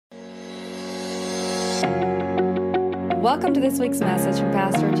Welcome to this week's message from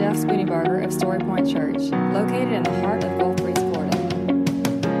Pastor Jeff Spooneybarger of Story Point Church, located in the heart of Gulf Breeze, Florida.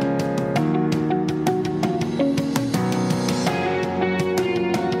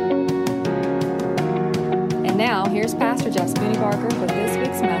 And now, here's Pastor Jeff Spooneybarger with this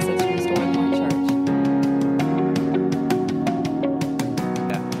week's message from Story Point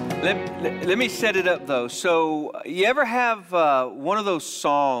Church. Let me set it up, though. So, you ever have one of those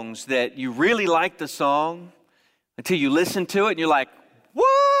songs that you really like the song until you listen to it and you're like,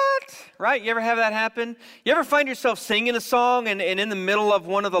 what? Right? You ever have that happen? You ever find yourself singing a song and in the middle of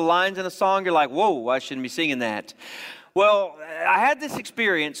one of the lines in a song, you're like, whoa, I shouldn't be singing that. Well, I had this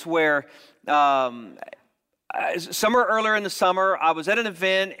experience where earlier in the summer, I was at an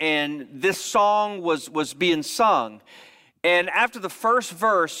event and this song was being sung. And after the first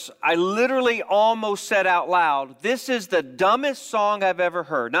verse, I literally almost said out loud, this is the dumbest song I've ever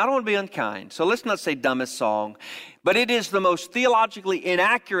heard. Now, I don't want to be unkind, so let's not say dumbest song, but it is the most theologically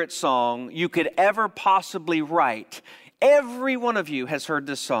inaccurate song you could ever possibly write. Every one of you has heard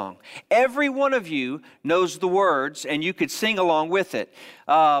this song. Every one of you knows the words, and you could sing along with it.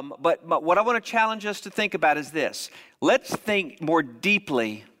 But what I want to challenge us to think about is this. Let's think more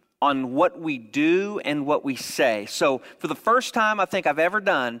deeply on what we do and what we say. So for the first time I think I've ever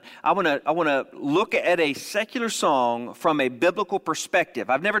done, I want to look at a secular song from a biblical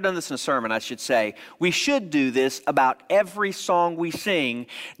perspective. I've never done this in a sermon, I should say. We should do this about every song we sing,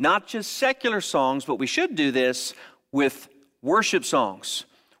 not just secular songs, but we should do this with worship songs.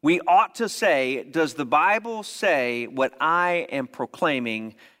 We ought to say, does the Bible say what I am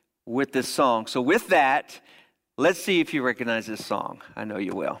proclaiming with this song? So with that, let's see if you recognize this song. I know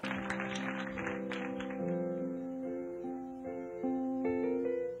you will.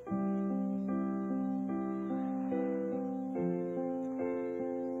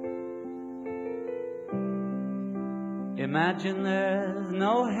 Imagine there's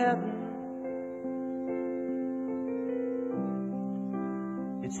no heaven.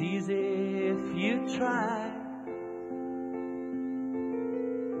 It's easy if you try.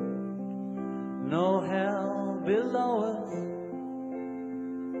 No hell below us,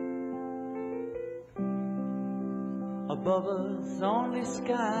 above us only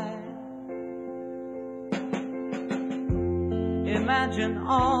sky. Imagine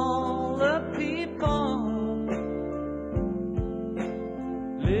all the people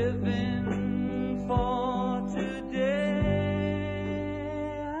living for today.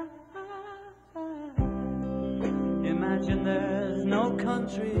 Imagine there's no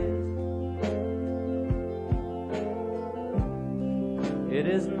countries. It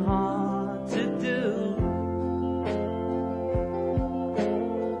isn't hard to do.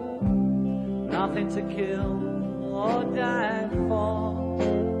 Nothing to kill or die for,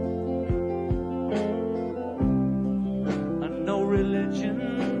 and no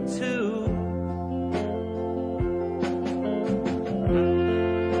religion too.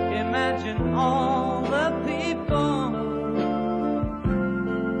 Imagine all the people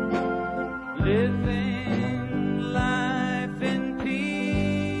living life in peace.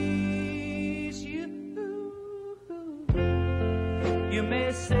 You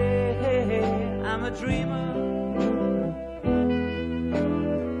may say I'm a dreamer,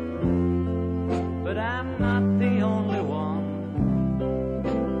 but I'm not the only one.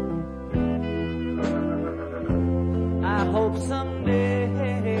 I hope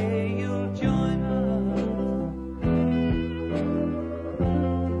someday you'll join us,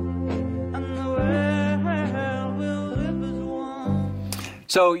 and the world will live as one.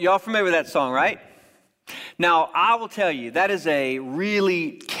 So y'all familiar with that song, right? Now, I will tell you, that is a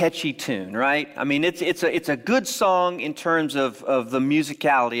really catchy tune, right? I mean, it's a good song in terms of the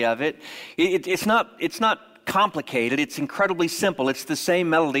musicality of it. It's not complicated. It's incredibly simple. It's the same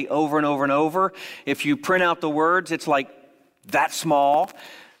melody over and over and over. If you print out the words, it's like that small.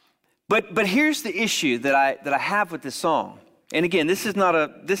 But here's the issue that I have with this song. And again, this is not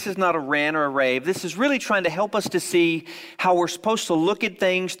a rant or a rave. This is really trying to help us to see how we're supposed to look at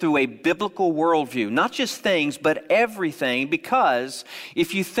things through a biblical worldview. Not just things, but everything. Because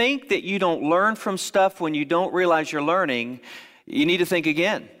if you think that you don't learn from stuff when you don't realize you're learning, you need to think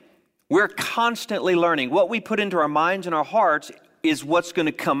again. We're constantly learning. What we put into our minds and our hearts is what's going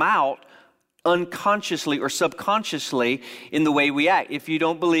to come out unconsciously or subconsciously in the way we act. If you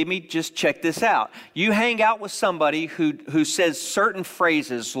don't believe me, just check this out. You hang out with somebody who says certain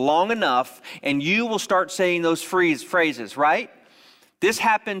phrases long enough, and you will start saying those phrases, right? This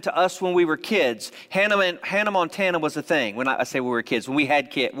happened to us when we were kids. Hannah Montana was a thing. When I say we were kids, when we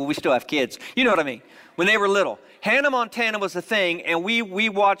had kids, well, we still have kids. You know what I mean? When they were little. Hannah Montana was a thing, and we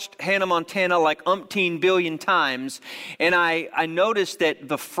watched Hannah Montana like umpteen billion times, and I noticed that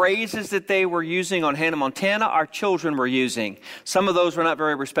the phrases that they were using on Hannah Montana, our children were using. Some of those were not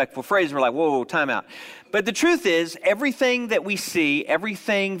very respectful phrases. We're like, whoa, time out. But the truth is, everything that we see,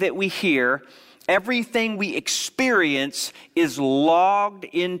 everything that we hear, everything we experience is logged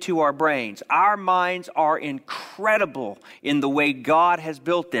into our brains. Our minds are incredible in the way God has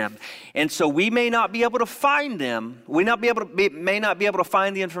built them. And so we may not be able to find them. We may not be able to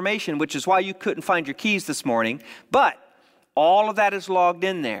find the information, which is why you couldn't find your keys this morning. But all of that is logged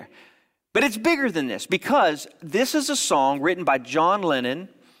in there. But it's bigger than this, because this is a song written by John Lennon.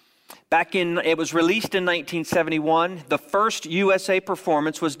 It was released in 1971. The first USA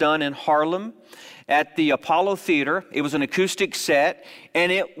performance was done in Harlem at the Apollo Theater. It was an acoustic set,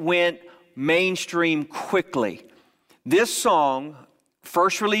 and it went mainstream quickly. This song,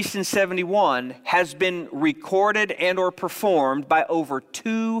 first released in 71, has been recorded and or performed by over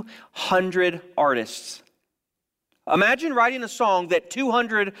 200 artists. Imagine writing a song that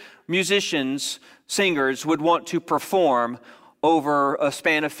 200 musicians, singers would want to perform over a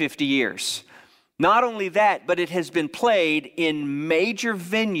span of 50 years. Not only that, but it has been played in major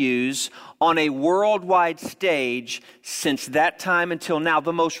venues on a worldwide stage since that time until now.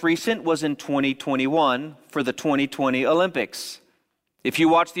 The most recent was in 2021 for the 2020 Olympics. If you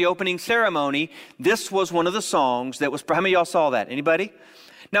watch the opening ceremony, this was one of the songs that was... How many of y'all saw that? Anybody?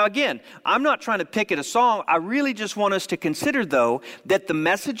 Now again, I'm not trying to pick at a song. I really just want us to consider, though, that the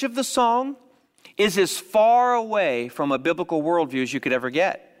message of the song is as far away from a biblical worldview as you could ever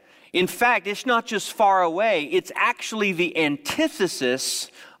get. In fact, it's not just far away, it's actually the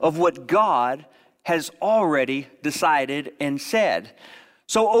antithesis of what God has already decided and said.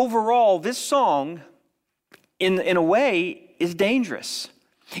 So overall, this song, in a way, is dangerous.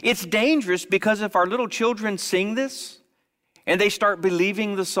 It's dangerous because if our little children sing this and they start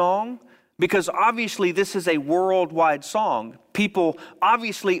believing the song, because obviously this is a worldwide song. People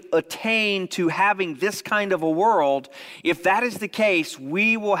obviously attain to having this kind of a world. If that is the case,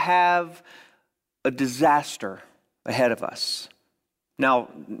 we will have a disaster ahead of us. Now,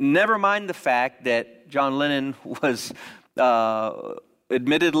 never mind the fact that John Lennon was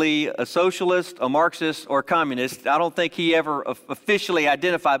admittedly a socialist, a Marxist, or a communist. I don't think he ever officially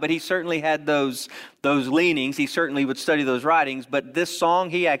identified, but he certainly had those leanings. He certainly would study those writings. But this song,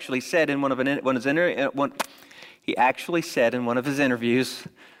 he actually said in one of his interviews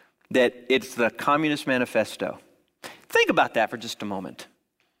that it's the Communist Manifesto. Think about that for just a moment.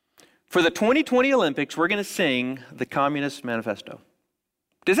 For the 2020 Olympics, we're going to sing the Communist Manifesto.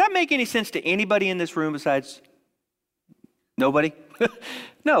 Does that make any sense to anybody in this room besides nobody?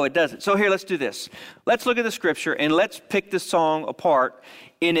 No, it doesn't. So here, let's do this. Let's look at the scripture and let's pick this song apart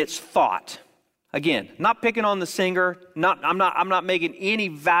in its thought. Again, not picking on the singer. I'm not making any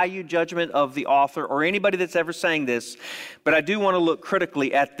value judgment of the author or anybody that's ever sang this, but I do want to look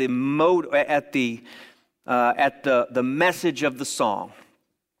critically at the message of the song.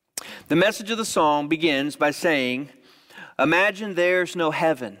 The message of the song begins by saying, "Imagine there's no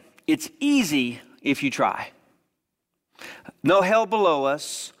heaven. It's easy if you try. No hell below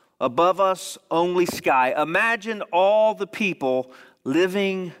us, above us only sky. Imagine all the people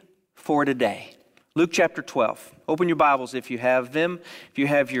living for today." Luke chapter 12. Open your Bibles if you have them. If you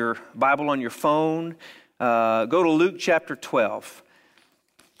have your Bible on your phone, go to Luke chapter 12.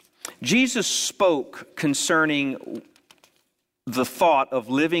 Jesus spoke concerning the thought of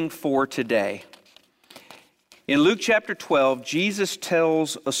living for today. In Luke chapter 12, Jesus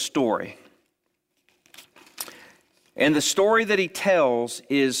tells a story. And the story that he tells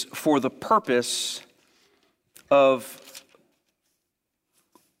is for the purpose of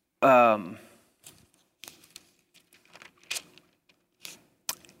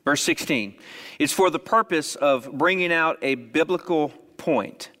verse 16. It's for the purpose of bringing out a biblical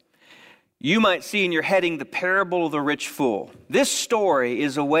point. You might see in your heading the parable of the rich fool. This story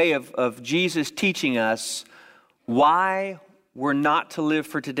is a way of Jesus teaching us why we're not to live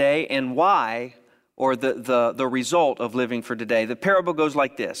for today and why, or the result of living for today. The parable goes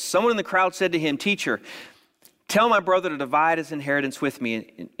like this. Someone in the crowd said to him, "Teacher, tell my brother to divide his inheritance with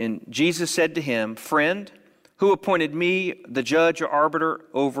me." And Jesus said to him, "Friend, who appointed me the judge or arbiter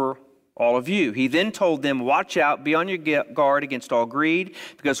over all of you?" He then told them, "Watch out, be on your guard against all greed,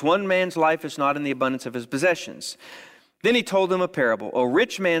 because one man's life is not in the abundance of his possessions." Then he told them a parable. A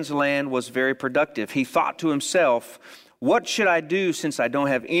rich man's land was very productive. He thought to himself, "What should I do since I don't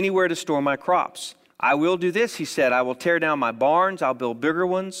have anywhere to store my crops? I will do this, he said. I will tear down my barns. I'll build bigger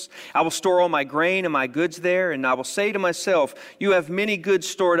ones. I will store all my grain and my goods there. And I will say to myself, you have many goods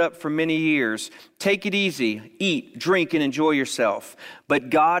stored up for many years. Take it easy. Eat, drink, and enjoy yourself.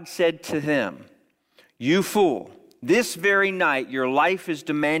 But God said to him, you fool, this very night your life is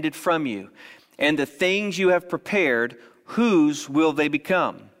demanded from you. And the things you have prepared, whose will they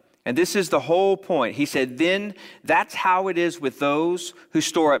become? And this is the whole point. He said, then that's how it is with those who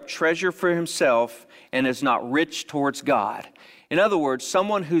store up treasure for himself and is not rich towards God. In other words,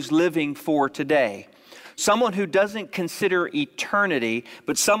 someone who's living for today. Someone who doesn't consider eternity,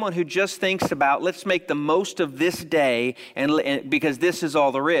 but someone who just thinks about, let's make the most of this day and because this is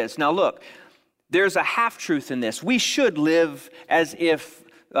all there is. Now look, there's a half-truth in this. We should live as if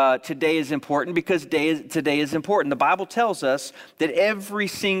today is important because today is important. The Bible tells us that every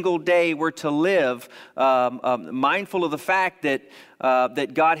single day we're to live mindful of the fact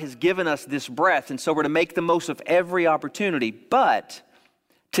that God has given us this breath, and so we're to make the most of every opportunity. But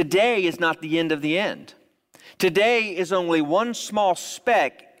today is not the end of the end. Today is only one small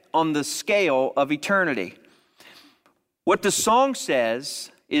speck on the scale of eternity. What the song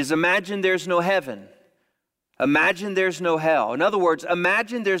says is, imagine there's no heaven. Imagine there's no hell. In other words,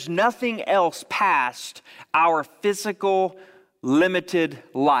 imagine there's nothing else past our physical, limited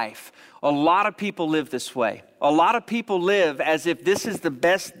life. A lot of people live this way. A lot of people live as if this is the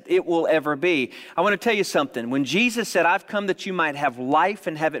best it will ever be. I want to tell you something. When Jesus said, I've come that you might have life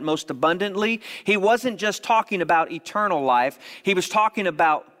and have it most abundantly, he wasn't just talking about eternal life. He was talking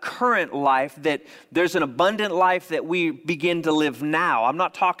about current life, that there's an abundant life that we begin to live now. I'm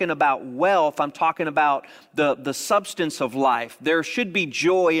not talking about wealth. I'm talking about the substance of life. There should be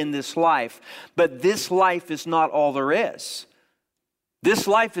joy in this life, but this life is not all there is. This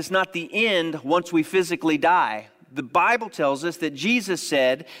life is not the end once we physically die. The Bible tells us that Jesus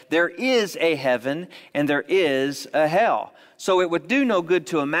said there is a heaven and there is a hell. So it would do no good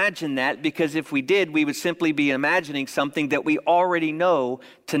to imagine that, because if we did, we would simply be imagining something that we already know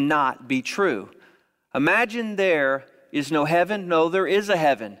to not be true. Imagine there is no heaven. No, there is a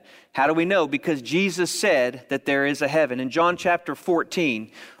heaven. How do we know? Because Jesus said that there is a heaven. In John chapter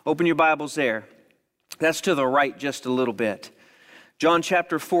 14, open your Bibles there. That's to the right just a little bit. John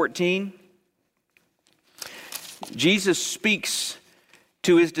chapter 14, Jesus speaks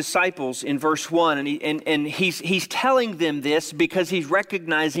to his disciples in verse 1, and he's telling them this because he's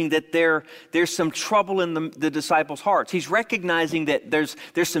recognizing that there's some trouble in the disciples' hearts. He's recognizing that there's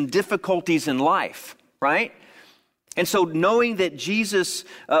some difficulties in life, right? And so knowing that Jesus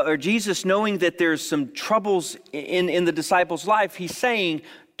knowing that there's some troubles in the disciples' life, he's saying,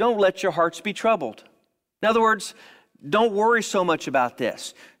 don't let your hearts be troubled. In other words, don't worry so much about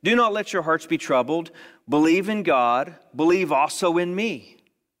this. Do not let your hearts be troubled. Believe in God. Believe also in me.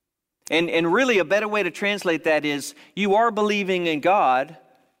 And really a better way to translate that is, you are believing in God.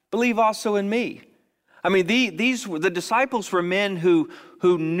 Believe also in me. I mean, the disciples were men who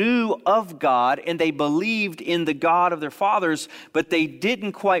knew of God, and they believed in the God of their fathers, but they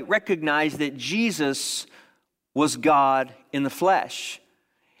didn't quite recognize that Jesus was God in the flesh.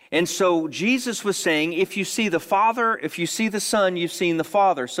 And so Jesus was saying, if you see the Father, if you see the Son, you've seen the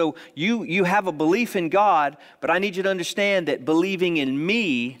Father. So you have a belief in God, but I need you to understand that believing in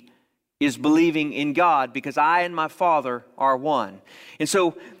me is believing in God, because I and my Father are one. And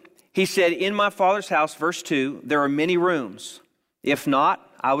so he said, in my Father's house, verse 2, there are many rooms. If not,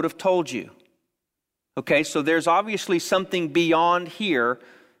 I would have told you. Okay, so there's obviously something beyond here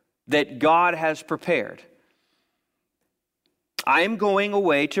that God has prepared. I am going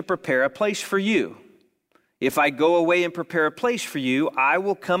away to prepare a place for you. If I go away and prepare a place for you, I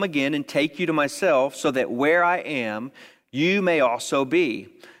will come again and take you to myself, so that where I am, you may also be.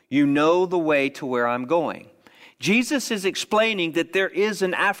 You know the way to where I'm going. Jesus is explaining that there is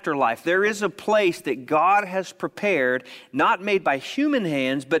an afterlife. There is a place that God has prepared, not made by human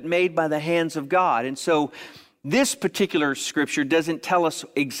hands, but made by the hands of God. And so this particular scripture doesn't tell us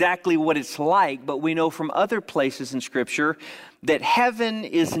exactly what it's like, but we know from other places in Scripture that heaven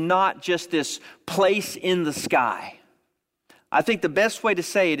is not just this place in the sky. I think the best way to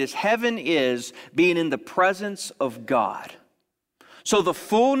say it is, heaven is being in the presence of God. So the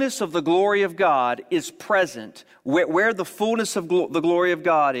fullness of the glory of God is present. Where the fullness of the glory of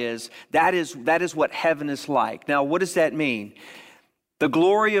God is, that is what heaven is like. Now, what does that mean? The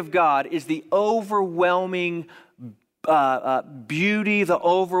glory of God is the overwhelming beauty, the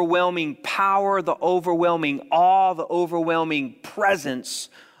overwhelming power, the overwhelming awe, the overwhelming presence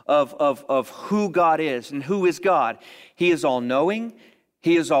of who God is. And who is God? He is all-knowing.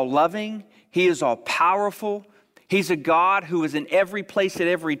 He is all-loving. He is all-powerful. He's a God who is in every place at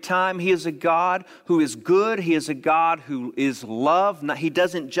every time. He is a God who is good. He is a God who is love. He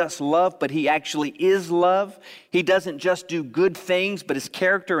doesn't just love, but he actually is love. He doesn't just do good things, but his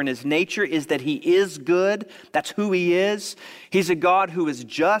character and his nature is that he is good. That's who he is. He's a God who is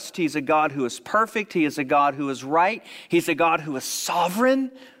just. He's a God who is perfect. He is a God who is right. He's a God who is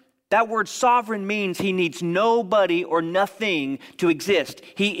sovereign. That word sovereign means he needs nobody or nothing to exist.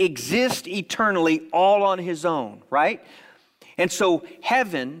 He exists eternally all on his own, right? And so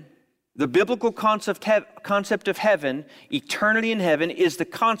heaven, the biblical concept of heaven, eternity in heaven, is the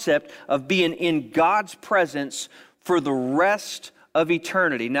concept of being in God's presence for the rest of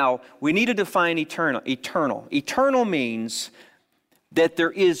eternity. Now, we need to define eternal. Eternal means that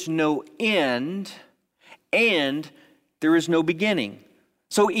there is no end and there is no beginning.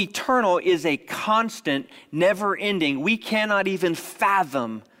 So eternal is a constant, never-ending. We cannot even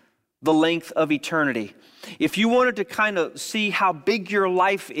fathom the length of eternity. If you wanted to kind of see how big your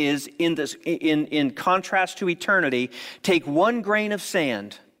life is in contrast to eternity, take one grain of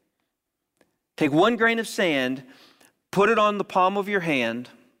sand. Take one grain of sand, put it on the palm of your hand,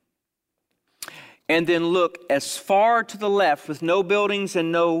 and then look as far to the left with no buildings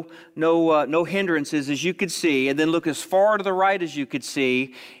and no hindrances as you could see, and then look as far to the right as you could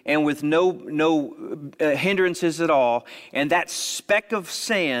see, and with no hindrances at all. And that speck of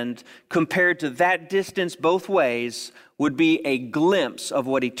sand compared to that distance both ways would be a glimpse of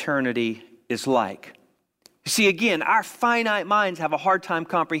what eternity is like. See, again, our finite minds have a hard time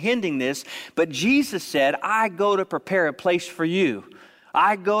comprehending this, but Jesus said, I go to prepare a place for you.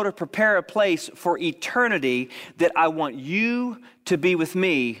 I go to prepare a place for eternity that I want you to be with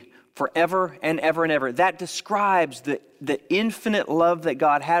me forever and ever and ever. That describes the infinite love that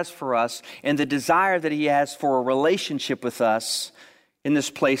God has for us and the desire that he has for a relationship with us in this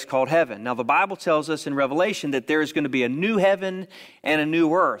place called heaven. Now, the Bible tells us in Revelation that there is going to be a new heaven and a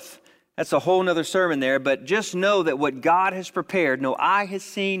new earth. That's a whole nother sermon there, but just know that what God has prepared, no eye has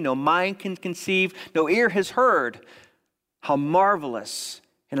seen, no mind can conceive, no ear has heard, how marvelous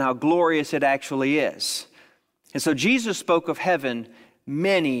and how glorious it actually is. And so Jesus spoke of heaven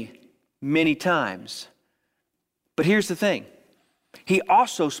many, many times. But here's the thing. He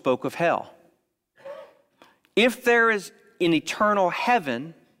also spoke of hell. If there is an eternal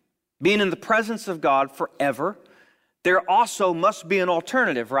heaven, being in the presence of God forever, there also must be an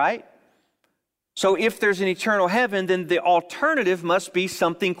alternative, right? So if there's an eternal heaven, then the alternative must be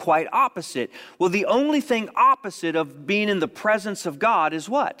something quite opposite. Well, the only thing opposite of being in the presence of God is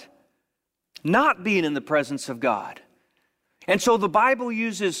what? Not being in the presence of God. And so the Bible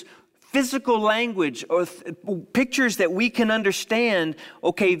uses physical language or pictures that we can understand.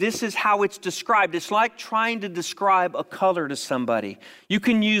 Okay, this is how it's described. It's like trying to describe a color to somebody. You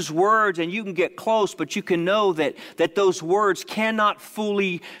can use words and you can get close, but you can know that those words cannot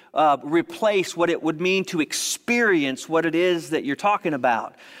fully replace what it would mean to experience what it is that you're talking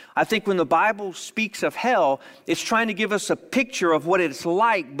about. I think when the Bible speaks of hell, it's trying to give us a picture of what it's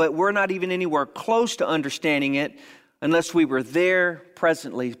like, but we're not even anywhere close to understanding it unless we were there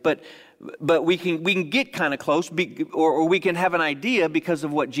presently. But we can get kind of close, or we can have an idea because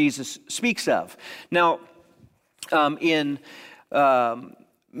of what Jesus speaks of. Now, in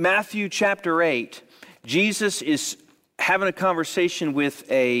Matthew chapter 8, Jesus is having a conversation with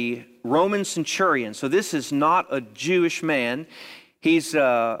a Roman centurion. So this is not a Jewish man. He's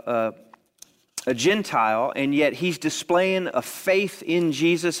a Gentile, and yet he's displaying a faith in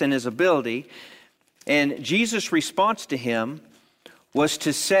Jesus and his ability. And Jesus' response to him was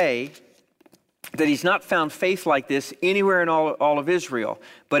to say that he's not found faith like this anywhere in all of Israel.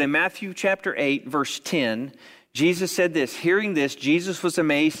 But in Matthew chapter 8, verse 10, Jesus said this, hearing this, Jesus was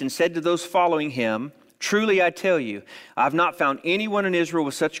amazed and said to those following him, truly I tell you, I've not found anyone in Israel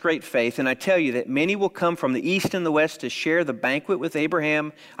with such great faith, and I tell you that many will come from the east and the west to share the banquet with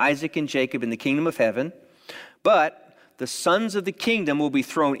Abraham, Isaac, and Jacob in the kingdom of heaven. But the sons of the kingdom will be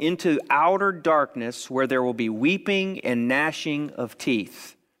thrown into outer darkness where there will be weeping and gnashing of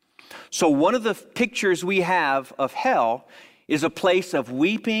teeth. So one of the pictures we have of hell is a place of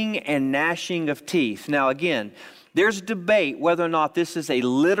weeping and gnashing of teeth. Now again, there's debate whether or not this is a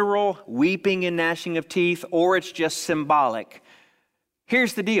literal weeping and gnashing of teeth or it's just symbolic.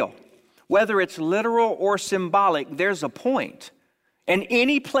 Here's the deal. Whether it's literal or symbolic, there's a point. And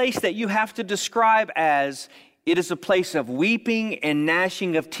any place that you have to describe as it is a place of weeping and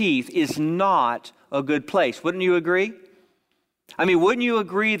gnashing of teeth is not a good place. Wouldn't you agree? I mean, wouldn't you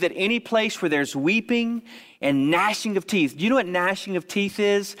agree that any place where there's weeping and gnashing of teeth. Do you know what gnashing of teeth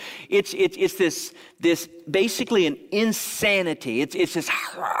is? It's this basically an insanity. It's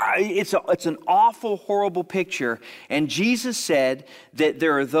an awful, horrible picture. And Jesus said that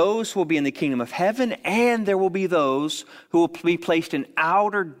there are those who will be in the kingdom of heaven, and there will be those who will be placed in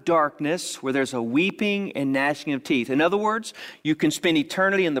outer darkness where there's a weeping and gnashing of teeth. In other words, you can spend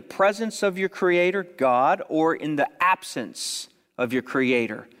eternity in the presence of your Creator, God, or in the absence of your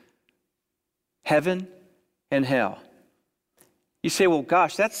Creator, heaven and hell. You say, well,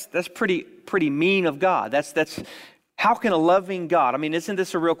 gosh, that's pretty mean of God. That's how can a loving God, I mean, isn't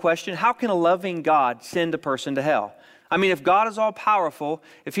this a real question? How can a loving God send a person to hell? I mean, if God is all powerful,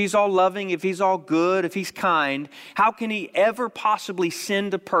 if He's all loving, if He's all good, if He's kind, how can He ever possibly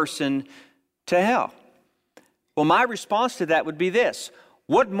send a person to hell? Well, my response to that would be this: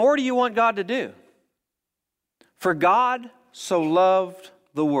 what more do you want God to do? For God so loved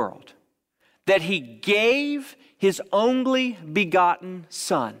the world that He gave His only begotten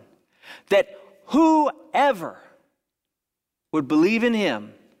Son, that whoever would believe in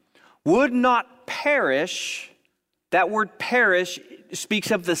Him would not perish. That word perish speaks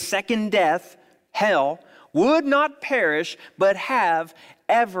of the second death, hell, would not perish, but have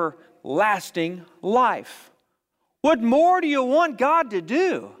everlasting life. What more do you want God to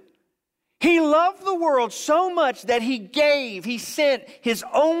do? He loved the world so much that He sent His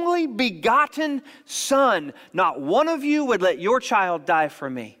only begotten Son. Not one of you would let your child die for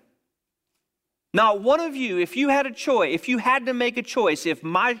me. Not one of you, if you had a choice, if you had to make a choice, if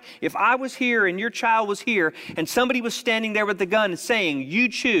I was here and your child was here and somebody was standing there with the gun saying, you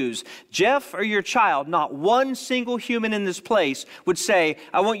choose Jeff or your child, not one single human in this place would say,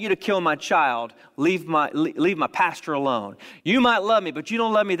 I want you to kill my child, leave my pastor alone. You might love me, but you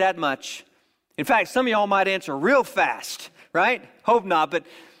don't love me that much. In fact, some of y'all might answer real fast, right? Hope not.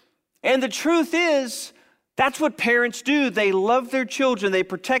 And the truth is, that's what parents do. They love their children. They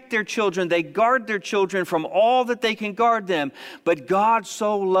protect their children. They guard their children from all that they can guard them. But God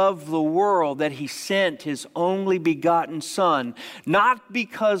so loved the world that He sent His only begotten Son, not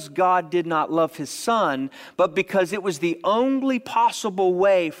because God did not love His Son, but because it was the only possible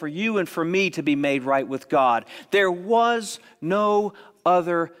way for you and for me to be made right with God. There was no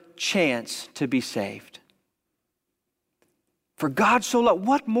other chance to be saved. For God so loved,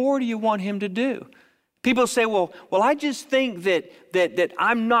 what more do you want Him to do? People say, well, I just think that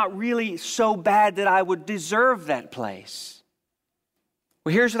I'm not really so bad that I would deserve that place.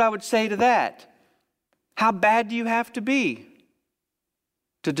 Well, here's what I would say to that. How bad do you have to be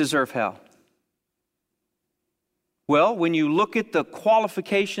to deserve hell? Well, when you look at the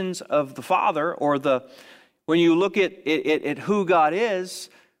qualifications of the Father, when you look at who God is,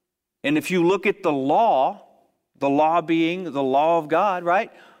 and if you look at the law being the law of God,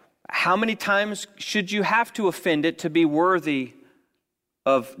 right? How many times should you have to offend it to be worthy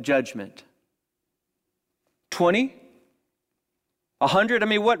of judgment? 20? 100? I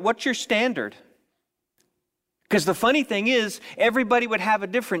mean, what's your standard? Because the funny thing is, everybody would have a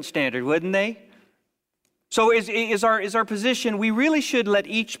different standard, wouldn't they? So is our position, we really should let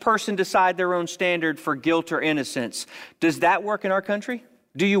each person decide their own standard for guilt or innocence. Does that work in our country?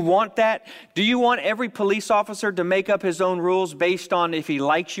 Do you want that? Do you want every police officer to make up his own rules based on if he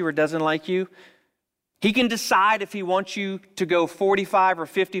likes you or doesn't like you? He can decide if he wants you to go 45 or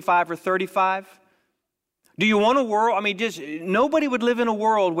 55 or 35. Do you want a world? Nobody would live in a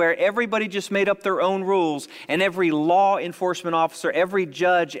world where everybody just made up their own rules and every law enforcement officer, every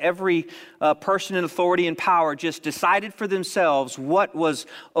judge, every person in authority and power just decided for themselves what was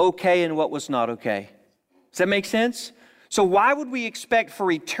okay and what was not okay. Does that make sense? So why would we expect for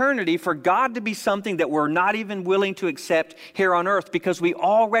eternity for God to be something that we're not even willing to accept here on earth? Because we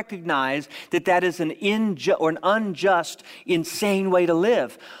all recognize that is an unjust, insane way to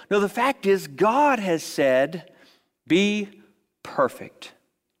live. No, the fact is God has said, be perfect.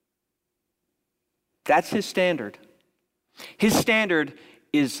 That's His standard. His standard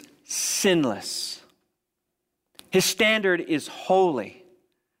is sinless. His standard is holy.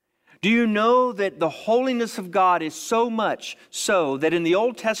 Do you know that the holiness of God is so much so that in the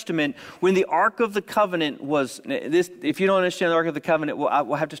Old Testament, when the Ark of the Covenant was, if you don't understand the Ark of the Covenant,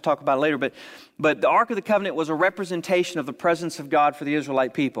 we'll have to talk about it later, but the Ark of the Covenant was a representation of the presence of God for the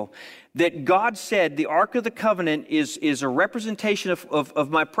Israelite people. That God said the Ark of the Covenant is a representation of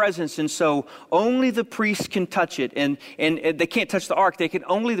my presence, and so only the priests can touch it, and they can't touch the Ark,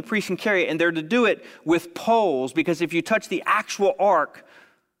 only the priests can carry it, and they're to do it with poles, because if you touch the actual Ark,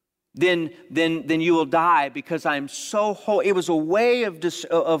 then you will die because I'm so holy. It was a way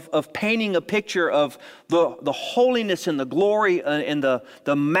of painting a picture of the holiness and the glory and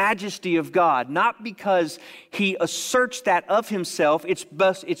the majesty of God. Not because he asserts that of himself,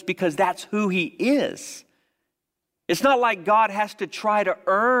 it's because that's who he is. It's not like God has to try to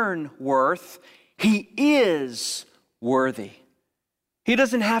earn worth. He is worthy. He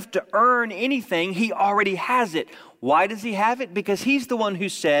doesn't have to earn anything. He already has it. Why does he have it? Because he's the one who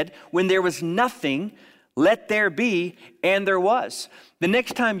said, when there was nothing, let there be, and there was. The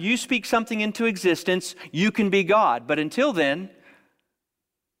next time you speak something into existence, you can be God. But until then,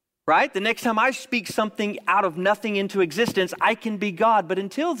 right? The next time I speak something out of nothing into existence, I can be God. But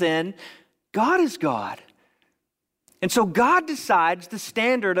until then, God is God. And so God decides the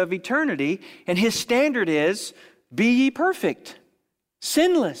standard of eternity, and his standard is, be ye perfect,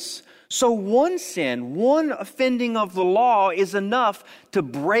 sinless. So one sin, one offending of the law is enough to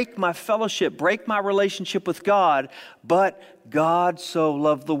break my fellowship, break my relationship with God. But God so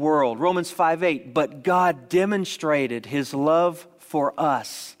loved the world. Romans 5:8, but God demonstrated his love for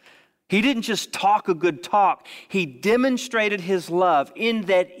us. He didn't just talk a good talk. He demonstrated his love in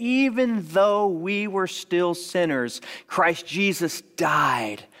that even though we were still sinners, Christ Jesus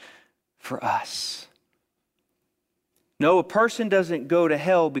died for us. No, a person doesn't go to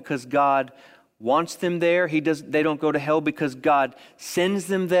hell because God wants them there. They don't go to hell because God sends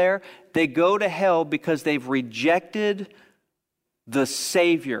them there. They go to hell because they've rejected the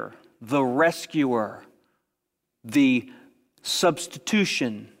Savior, the rescuer, the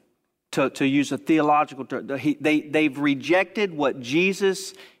substitution, to use a theological term. They've rejected what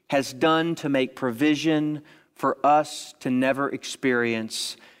Jesus has done to make provision for us to never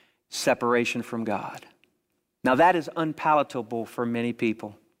experience separation from God. Now that is unpalatable for many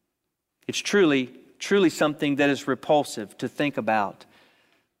people. It's truly something that is repulsive to think about.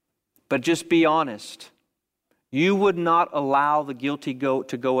 But just be honest. You would not allow the guilty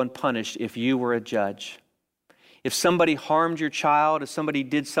to go unpunished if you were a judge. If somebody harmed your child, if somebody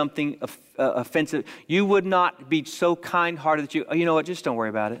did something offensive, you would not be so kind-hearted that you know what, just don't worry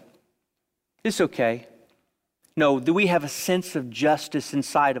about it. It's okay. No, we have a sense of justice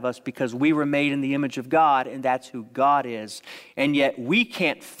inside of us because we were made in the image of God, and that's who God is. And yet we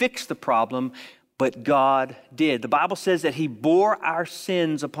can't fix the problem, but God did. The Bible says that he bore our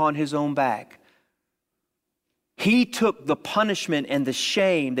sins upon his own back. He took the punishment and the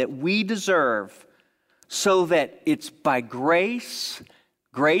shame that we deserve so that it's by grace.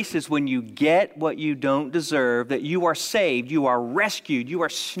 Grace is when you get what you don't deserve, that you are saved, you are rescued, you are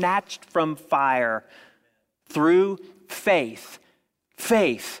snatched from fire through faith.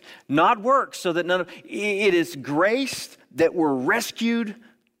 Faith, not works, so that it is grace that we're rescued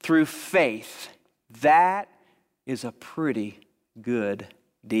through faith. That is a pretty good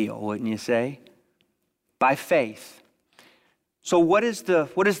deal, wouldn't you say? By faith. So what is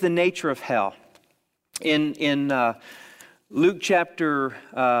the nature of hell? In Luke chapter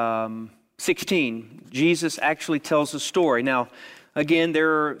 16, Jesus actually tells a story. Now, again,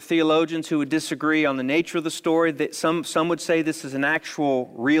 there are theologians who would disagree on the nature of the story. That some would say this is an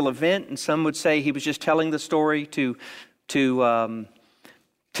actual real event, and some would say he was just telling the story to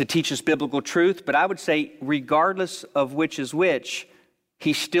teach us biblical truth. But I would say, regardless of which is which,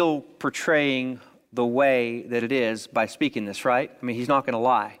 he's still portraying the way that it is by speaking this, right? I mean, he's not going to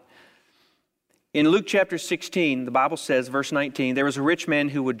lie. In Luke chapter 16, the Bible says, verse 19, there was a rich man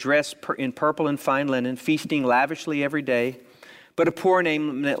who would dress in purple and fine linen, feasting lavishly every day. But a poor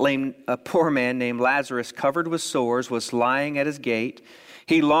man named Lazarus, covered with sores, was lying at his gate.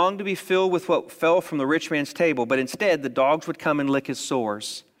 He longed to be filled with what fell from the rich man's table, but instead the dogs would come and lick his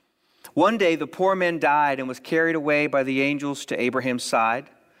sores. One day the poor man died and was carried away by the angels to Abraham's side.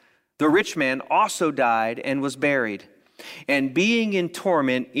 The rich man also died and was buried. And being in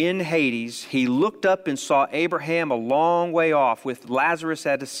torment in Hades, he looked up and saw Abraham a long way off with Lazarus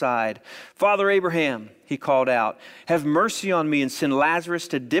at his side. Father Abraham, he called out, have mercy on me and send Lazarus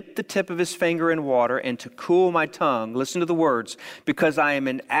to dip the tip of his finger in water and to cool my tongue. Listen to the words, because I am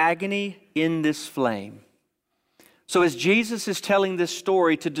in agony in this flame. So as Jesus is telling this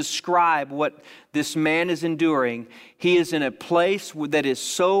story to describe what this man is enduring, he is in a place that is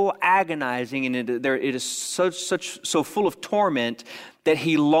so agonizing and it is so full of torment that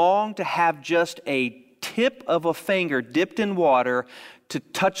he longed to have just a tip of a finger dipped in water to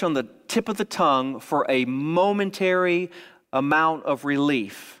touch on the tip of the tongue for a momentary amount of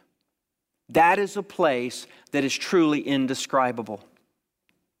relief. That is a place that is truly indescribable.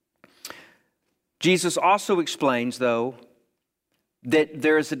 Jesus also explains, though, that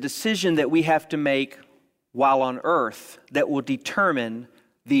there is a decision that we have to make while on earth that will determine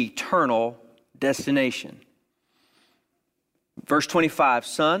the eternal destination. Verse 25,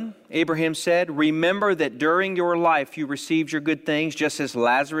 son, Abraham said, remember that during your life you received your good things, just as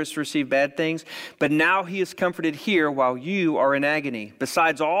Lazarus received bad things. But now he is comforted here while you are in agony.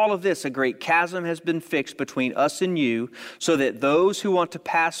 Besides all of this, a great chasm has been fixed between us and you, so that those who want to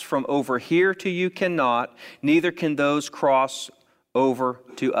pass from over here to you cannot, neither can those cross over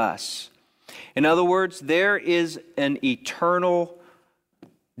to us. In other words, there is an eternal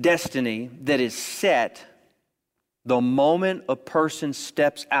destiny that is set the moment a person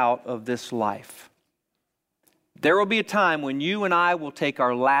steps out of this life. There will be a time when you and I will take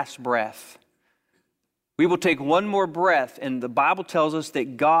our last breath. We will take one more breath, and the Bible tells us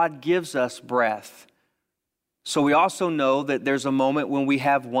that God gives us breath. So we also know that there's a moment when we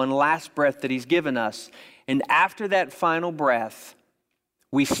have one last breath that He's given us. And after that final breath,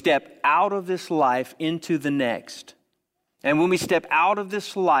 we step out of this life into the next. And when we step out of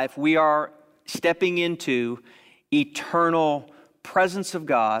this life, we are stepping into eternal presence of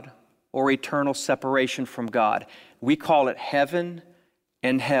God or eternal separation from God. We call it heaven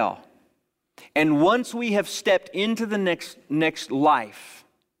and hell. And once we have stepped into the next life,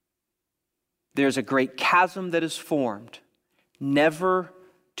 there's a great chasm that is formed, never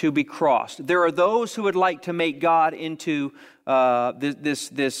to be crossed. There are those who would like to make God into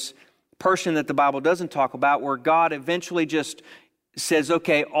this person that the Bible doesn't talk about, where God eventually just says,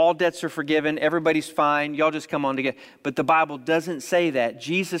 okay, all debts are forgiven, everybody's fine, y'all just come on together. But the Bible doesn't say that.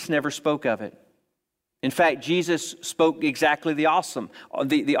 Jesus never spoke of it. In fact, Jesus spoke exactly the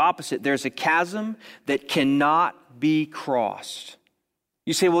opposite. There's a chasm that cannot be crossed.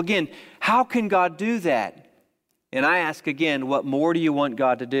 You say, well, again, how can God do that? And I ask again, what more do you want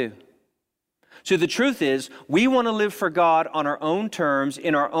God to do? So the truth is, we want to live for God on our own terms,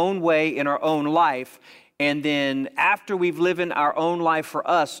 in our own way, in our own life. And then after we've lived in our own life for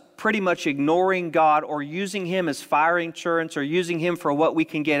us, pretty much ignoring God or using Him as fire insurance or using Him for what we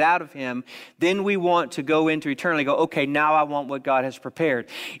can get out of Him, then we want to go into eternity, go, okay, now I want what God has prepared.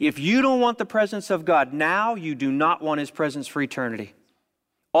 If you don't want the presence of God now, you do not want His presence for eternity.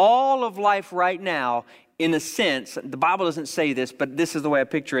 All of life right now, in a sense, the Bible doesn't say this, but this is the way I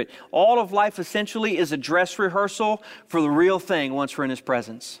picture it. All of life essentially is a dress rehearsal for the real thing once we're in His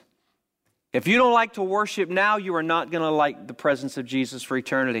presence. If you don't like to worship now, you are not going to like the presence of Jesus for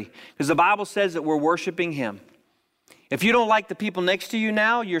eternity. Because the Bible says that we're worshiping Him. If you don't like the people next to you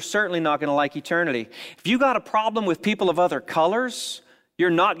now, you're certainly not going to like eternity. If you got a problem with people of other colors, you're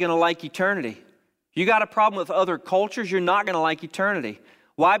not going to like eternity. If you got a problem with other cultures, you're not going to like eternity.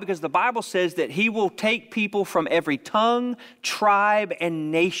 Why? Because the Bible says that He will take people from every tongue, tribe,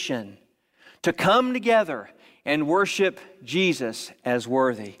 and nation to come together and worship Jesus as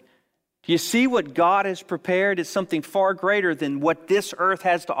worthy. Do you see what God has prepared is something far greater than what this earth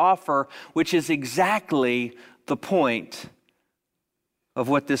has to offer, which is exactly the point of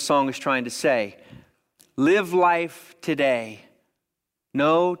what this song is trying to say. Live life today.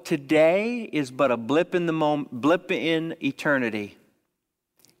 No, today is but a blip in the moment, blip in eternity.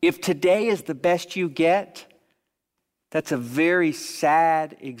 If today is the best you get, that's a very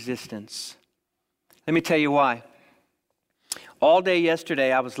sad existence. Let me tell you why. All day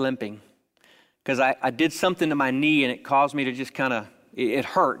yesterday I was limping because I did something to my knee and it caused me to just kind of, it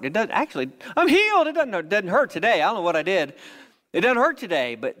hurt. It doesn't actually, I'm healed. It doesn't hurt today. I don't know what I did. It doesn't hurt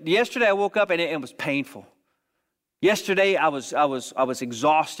today, but yesterday I woke up and it was painful. Yesterday I was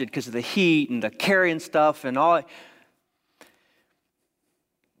exhausted because of the heat and the carrying stuff and all.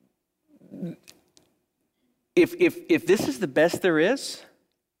 If this is the best there is,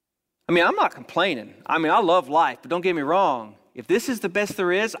 I mean, I'm not complaining. I mean, I love life, but don't get me wrong. If this is the best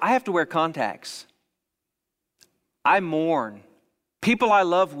there is, I have to wear contacts. I mourn. People I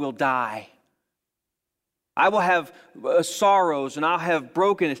love will die. I will have sorrows and I'll have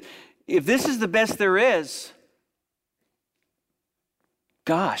brokenness. If this is the best there is,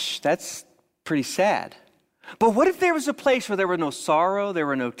 gosh, that's pretty sad. But what if there was a place where there were no sorrow, there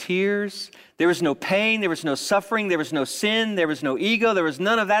were no tears, there was no pain, there was no suffering, there was no sin, there was no ego, there was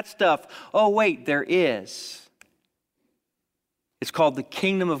none of that stuff? Oh, wait, there is. It's called the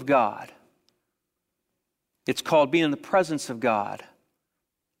kingdom of God. It's called being in the presence of God.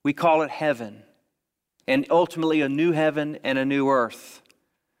 We call it heaven, and ultimately a new heaven and a new earth.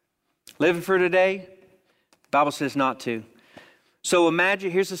 Living for today, the Bible says not to. So imagine,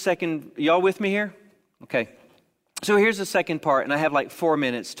 here's the second, y'all with me here? Okay. So here's the second part, and I have like 4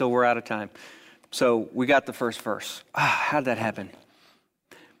 minutes till we're out of time. So we got the first verse. How did that happen?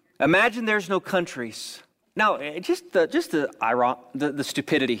 Imagine there's no countries. Now, just the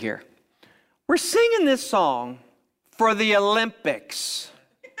stupidity here. We're singing this song for the Olympics.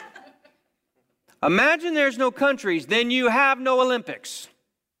 Imagine there's no countries, then you have no Olympics.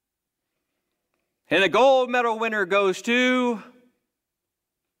 And a gold medal winner goes to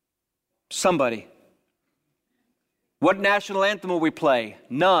somebody. What national anthem will we play?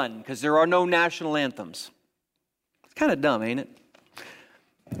 None, because there are no national anthems. It's kind of dumb, ain't it?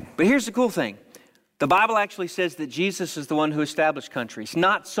 But here's the cool thing. The Bible actually says that Jesus is the one who established countries.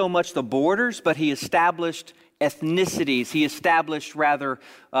 Not so much the borders, but he established ethnicities. He established, rather,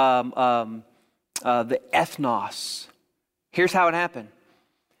 the ethnos. Here's how it happened.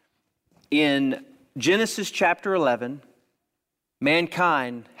 In Genesis chapter 11,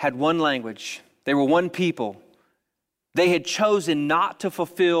 mankind had one language. They were one people. They had chosen not to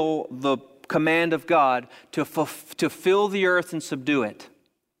fulfill the command of God to fill the earth and subdue it.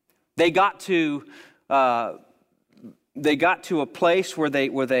 They got to a place where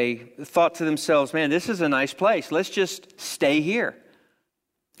they thought to themselves, man, this is a nice place. Let's just stay here.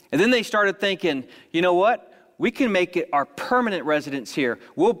 And then they started thinking, you know what? We can make it our permanent residence here.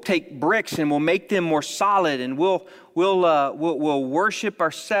 We'll take bricks and we'll make them more solid, and we'll worship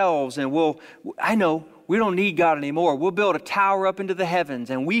ourselves, and we don't need God anymore. We'll build a tower up into the heavens,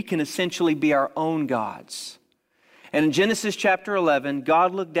 and we can essentially be our own gods. And in Genesis chapter 11,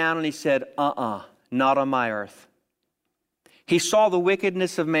 God looked down and he said, not on my earth. He saw the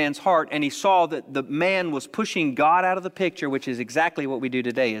wickedness of man's heart, and he saw that the man was pushing God out of the picture, which is exactly what we do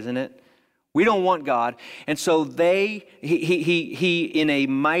today, isn't it? We don't want God. And so he in a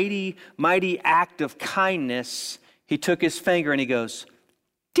mighty, mighty act of kindness, he took his finger and he goes,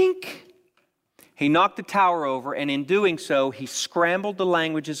 dink. He knocked the tower over, and in doing so, he scrambled the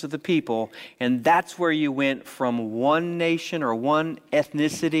languages of the people, and that's where you went from one nation or one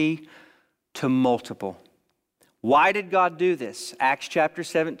ethnicity to multiple. Why did God do this? Acts chapter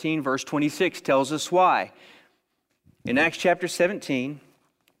 17, verse 26 tells us why. In Acts chapter 17,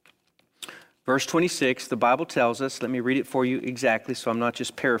 verse 26, the Bible tells us, let me read it for you exactly so I'm not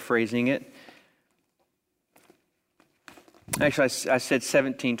just paraphrasing it. Actually, I said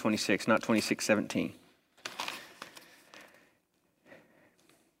 17:26, not 26:17.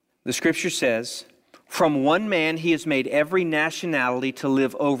 The scripture says, from one man he has made every nationality to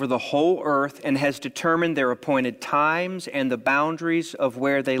live over the whole earth and has determined their appointed times and the boundaries of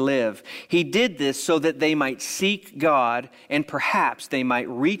where they live. He did this so that they might seek God, and perhaps they might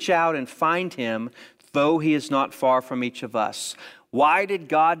reach out and find him, though he is not far from each of us. Why did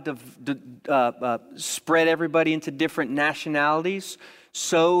God spread everybody into different nationalities?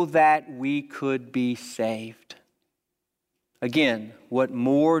 So that we could be saved. Again, what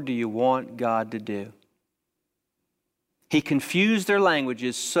more do you want God to do? He confused their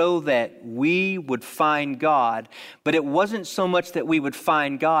languages so that we would find God, but it wasn't so much that we would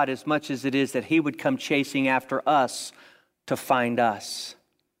find God as much as it is that he would come chasing after us to find us.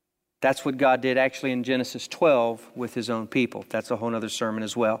 That's what God did actually in Genesis 12 with his own people. That's a whole other sermon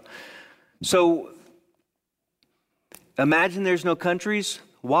as well. So, imagine there's no countries.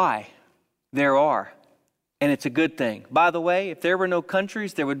 Why? There are. And it's a good thing. By the way, if there were no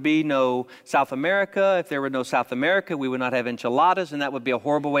countries, there would be no South America. If there were no South America, we would not have enchiladas, and that would be a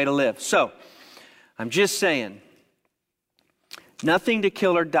horrible way to live. So, I'm just saying, nothing to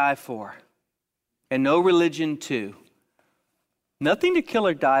kill or die for, and no religion too. Nothing to kill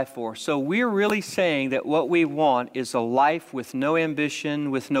or die for. So we're really saying that what we want is a life with no ambition,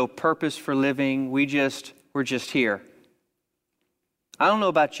 with no purpose for living. We're just here. I don't know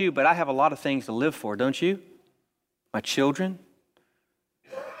about you, but I have a lot of things to live for, don't you? My children,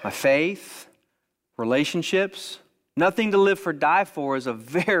 my faith, relationships. Nothing to live for, die for is a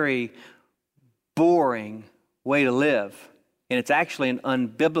very boring way to live. And it's actually an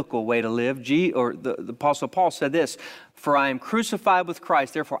unbiblical way to live. The Apostle Paul said this, for I am crucified with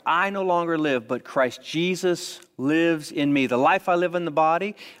Christ, therefore I no longer live, but Christ Jesus lives in me. The life I live in the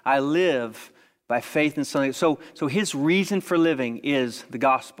body, I live by faith in something. So his reason for living is the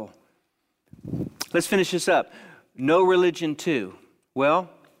gospel. Let's finish this up. No religion too. Well,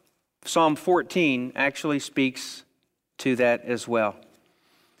 Psalm 14 actually speaks to that as well.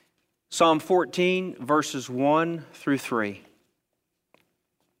 Psalm 14, verses 1 through 3.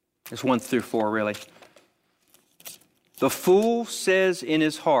 It's 1 through 4, really. The fool says in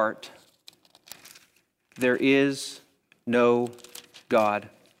his heart, there is no God.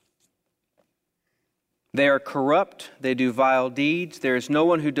 They are corrupt. They do vile deeds. There is no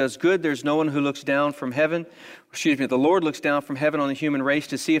one who does good. There's no one who looks down from heaven. The Lord looks down from heaven on the human race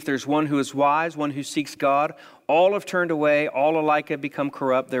to see if there's one who is wise, one who seeks God. All have turned away. All alike have become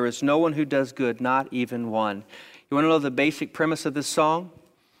corrupt. There is no one who does good, not even one. You want to know the basic premise of this song?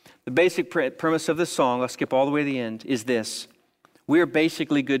 The basic premise of this song, I'll skip all the way to the end, is this. We are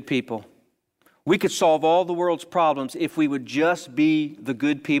basically good people. We could solve all the world's problems if we would just be the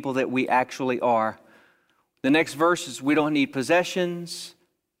good people that we actually are. The next verse is, we don't need possessions.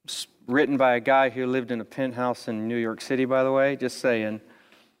 It's written by a guy who lived in a penthouse in New York City, by the way, just saying.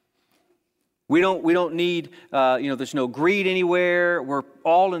 We don't need, there's no greed anywhere. We're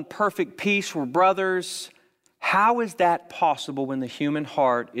all in perfect peace. We're brothers. How is that possible when the human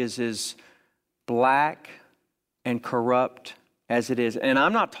heart is as black and corrupt as it is? And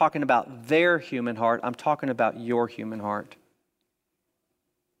I'm not talking about their human heart. I'm talking about your human heart.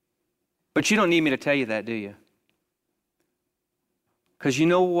 But you don't need me to tell you that, do you? Because you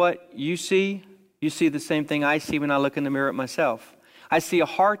know what you see? You see the same thing I see when I look in the mirror at myself. I see a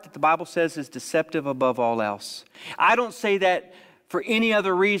heart that the Bible says is deceptive above all else. I don't say that for any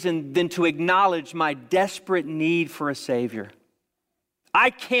other reason than to acknowledge my desperate need for a Savior. I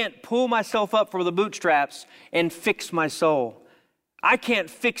can't pull myself up from the bootstraps and fix my soul. I can't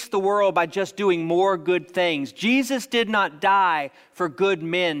fix the world by just doing more good things. Jesus did not die for good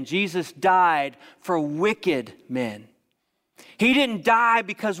men. Jesus died for wicked men. He didn't die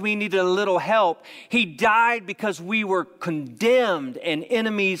because we needed a little help. He died because we were condemned and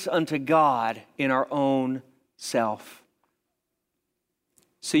enemies unto God in our own self.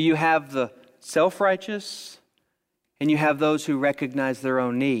 So you have the self-righteous and you have those who recognize their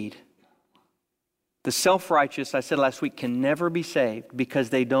own need. The self-righteous, I said last week, can never be saved because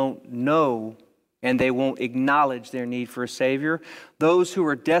they don't know and they won't acknowledge their need for a Savior. Those who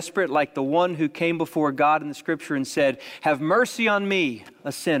are desperate, like the one who came before God in the Scripture and said, "Have mercy on me,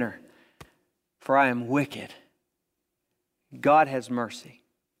 a sinner, for I am wicked." God has mercy.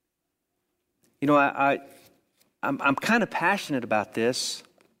 You know, I'm kind of passionate about this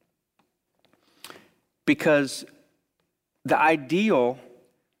because the ideal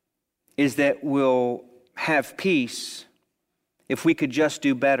is that we'll have peace if we could just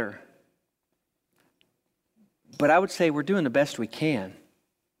do better. But I would say we're doing the best we can.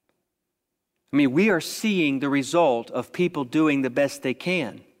 I mean, we are seeing the result of people doing the best they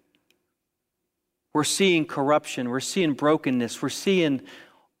can. We're seeing corruption. We're seeing brokenness. We're seeing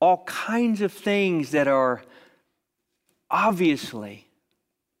all kinds of things that are obviously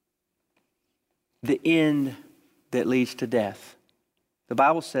the end that leads to death. The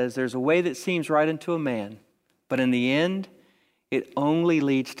Bible says there's a way that seems right unto a man, but in the end, it only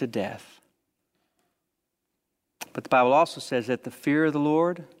leads to death. But the Bible also says that the fear of the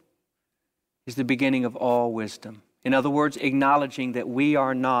Lord is the beginning of all wisdom. In other words, acknowledging that we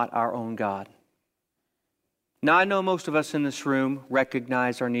are not our own God. Now, I know most of us in this room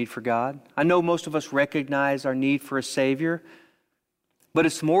recognize our need for God. I know most of us recognize our need for a Savior. But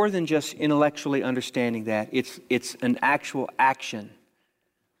it's more than just intellectually understanding that. It's an actual action.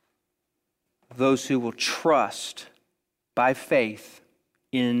 Those who will trust by faith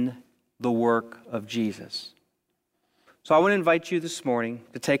in the work of Jesus. So I want to invite you this morning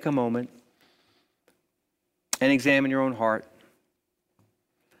to take a moment and examine your own heart.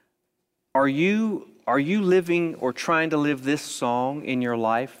 Are you living or trying to live this song in your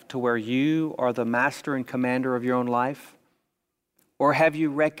life to where you are the master and commander of your own life? Or have you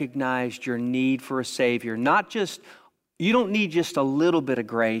recognized your need for a Savior? You don't need just a little bit of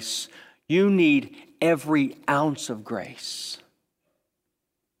grace. You need every ounce of grace.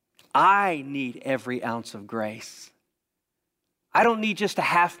 I need every ounce of grace. I don't need just a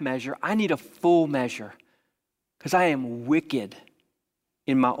half measure. I need a full measure because I am wicked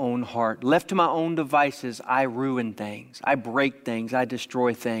in my own heart. Left to my own devices, I ruin things. I break things. I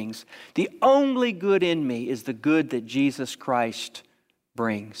destroy things. The only good in me is the good that Jesus Christ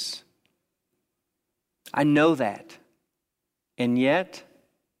brings. I know that. And yet,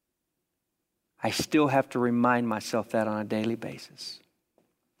 I still have to remind myself that on a daily basis.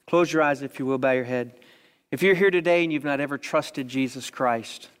 Close your eyes if you will, bow your head. If you're here today and you've not ever trusted Jesus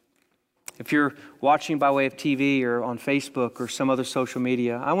Christ, if you're watching by way of TV or on Facebook or some other social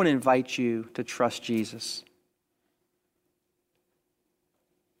media, I want to invite you to trust Jesus.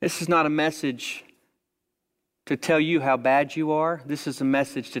 This is not a message to tell you how bad you are. This is a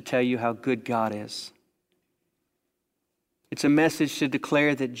message to tell you how good God is. It's a message to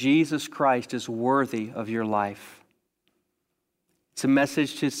declare that Jesus Christ is worthy of your life. It's a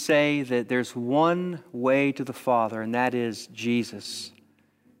message to say that there's one way to the Father, and that is Jesus.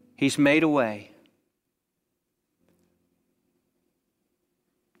 He's made a way.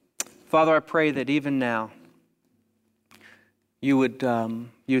 Father, I pray that even now you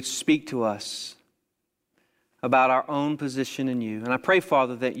would speak to us about our own position in you. And I pray,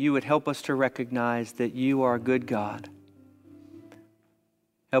 Father, that you would help us to recognize that you are a good God.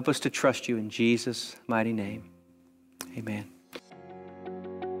 Help us to trust you in Jesus' mighty name. Amen.